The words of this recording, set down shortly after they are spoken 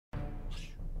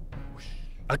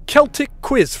A Celtic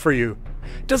quiz for you.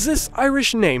 Does this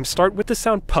Irish name start with the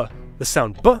sound P, the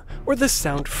sound B, or the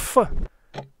sound F?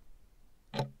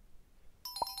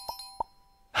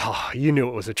 Ah, you knew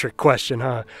it was a trick question,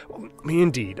 huh?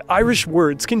 Indeed, Irish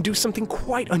words can do something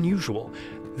quite unusual.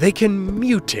 They can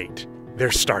mutate their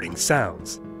starting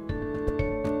sounds.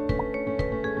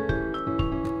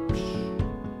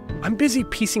 I'm busy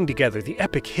piecing together the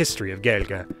epic history of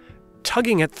Gaeilge.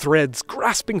 Tugging at threads,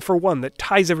 grasping for one that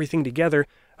ties everything together,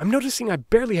 I'm noticing I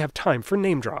barely have time for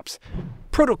name drops.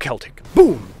 Proto-Celtic,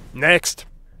 boom, next.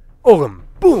 Ogham,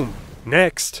 boom,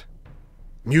 next.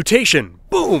 Mutation,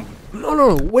 boom.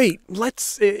 No, wait,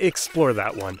 let's explore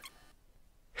that one.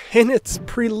 In its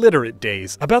pre-literate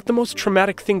days, about the most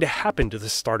traumatic thing to happen to the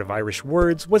start of Irish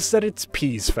words was that its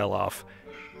P's fell off.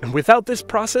 And without this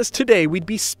process today, we'd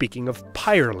be speaking of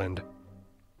Ireland.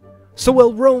 So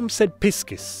while Rome said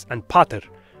piscis and pater,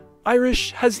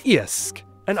 Irish has iasc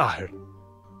and ahir.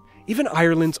 Even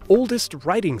Ireland's oldest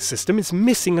writing system is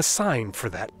missing a sign for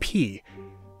that P.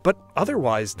 But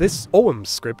otherwise, this Ogham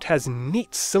script has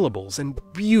neat syllables and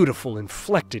beautiful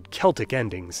inflected Celtic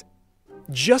endings.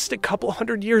 Just a couple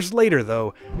hundred years later,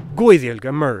 though, Gaeilge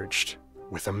emerged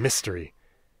with a mystery.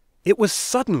 It was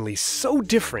suddenly so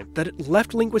different that it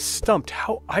left linguists stumped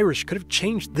how Irish could have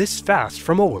changed this fast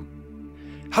from Ogham.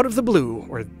 Out of the blue,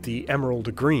 or the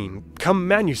emerald green, come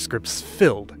manuscripts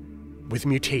filled with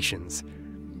mutations.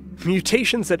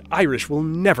 Mutations that Irish will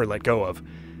never let go of.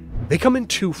 They come in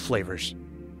two flavors.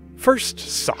 First,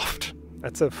 soft.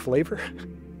 That's a flavor?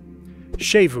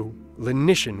 Shevu,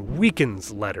 lenition,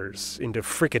 weakens letters into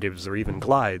fricatives or even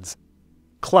glides.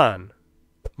 Clan,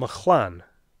 machlan.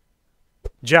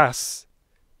 Jas,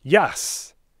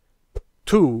 yas.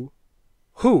 Tu,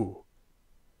 hu.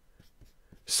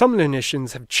 Some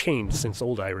lenitions have changed since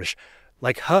Old Irish,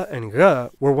 like h and g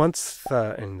were once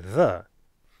th and the.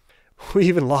 We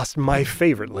even lost my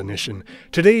favorite lenition.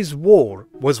 Today's war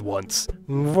was once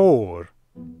vor.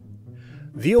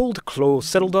 The old clo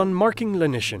settled on marking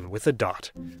lenition with a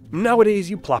dot. Nowadays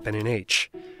you plop in an H.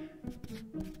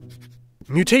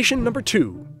 Mutation number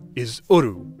 2 is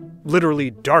uru,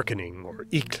 literally darkening or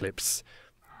eclipse.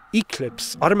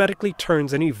 Eclipse automatically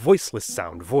turns any voiceless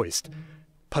sound voiced.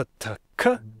 P t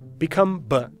k become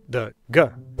b d g.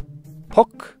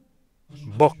 Pok,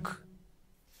 bok.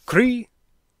 Kri,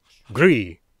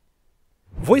 gri.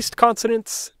 Voiced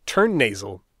consonants turn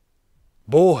nasal.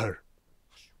 Boher,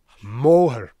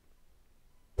 moher.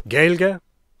 Gaeilge,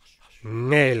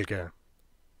 Gaeilge.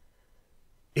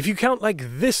 If you count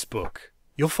like this book,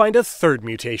 you'll find a third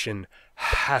mutation,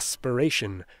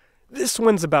 aspiration. This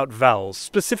one's about vowels,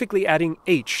 specifically adding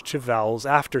H to vowels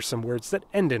after some words that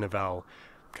end in a vowel.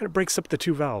 Kind of breaks up the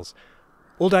two vowels.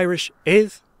 Old Irish,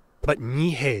 eth, but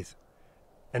ni hed.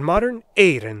 And modern,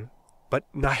 eiren, but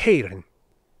naheren.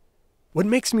 What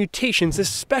makes mutations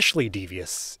especially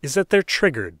devious is that they're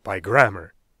triggered by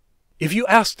grammar. If you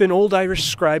asked an Old Irish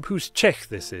scribe whose Czech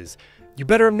this is, you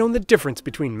better have known the difference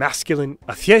between masculine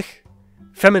athiech,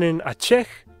 feminine achech,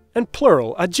 and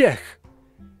plural ajech.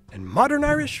 And modern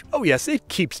Irish, oh yes, it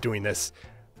keeps doing this.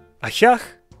 Achach,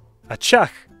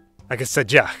 achach,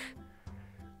 agasajach.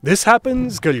 This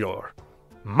happens galore.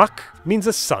 Mak means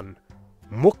a son.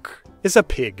 Muk is a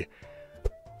pig.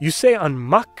 You say on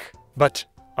mak, but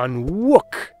on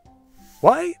wook.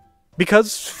 Why?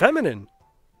 Because feminine.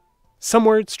 Some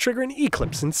words trigger an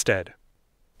eclipse instead.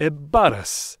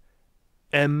 Ebaras,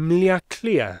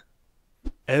 emliaclia,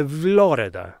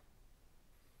 evloreda.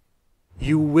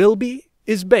 You will be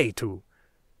is beitu,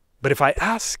 but if I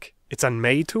ask, it's on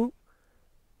meitu,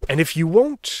 and if you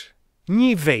won't,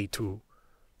 ni veitu.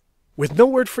 With no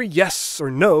word for yes or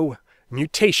no,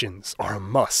 mutations are a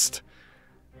must.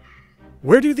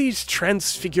 Where do these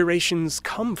transfigurations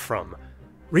come from?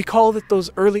 Recall that those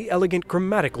early elegant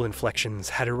grammatical inflections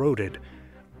had eroded.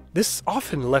 This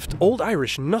often left Old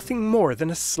Irish nothing more than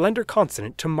a slender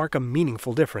consonant to mark a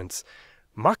meaningful difference.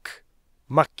 Mak,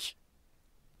 mak.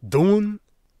 Dun,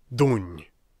 dun.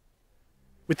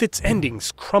 With its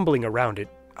endings crumbling around it,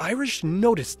 Irish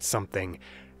noticed something,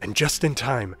 and just in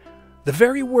time. The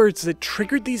very words that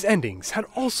triggered these endings had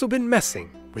also been messing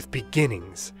with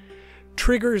beginnings.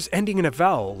 Triggers ending in a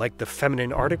vowel, like the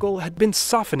feminine article, had been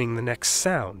softening the next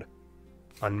sound.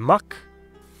 On muck,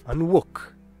 on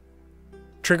wook.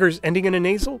 Triggers ending in a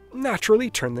nasal naturally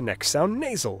turn the next sound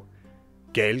nasal.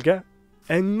 Gaeilge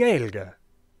and Gaeilge.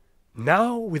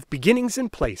 Now, with beginnings in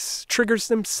place, triggers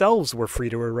themselves were free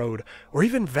to erode, or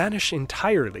even vanish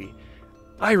entirely.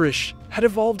 Irish had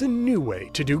evolved a new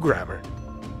way to do grammar.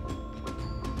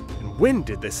 And when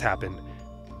did this happen?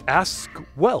 Ask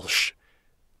Welsh.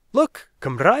 Look,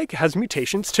 Cymraeg has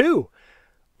mutations too.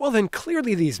 Well then,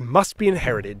 clearly these must be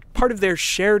inherited, part of their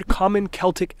shared common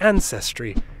Celtic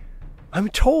ancestry. I'm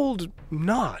told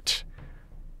not.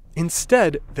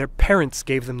 Instead, their parents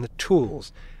gave them the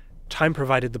tools. Time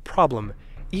provided the problem.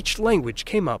 Each language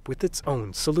came up with its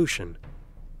own solution.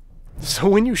 So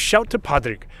when you shout to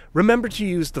Padraig, remember to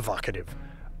use the vocative.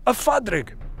 A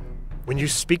Fadrig. When you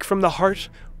speak from the heart,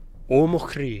 O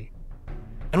Mochri.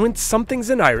 And when something's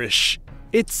in Irish,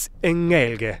 it's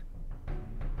Engelge.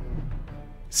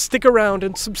 Stick around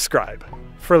and subscribe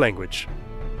for language.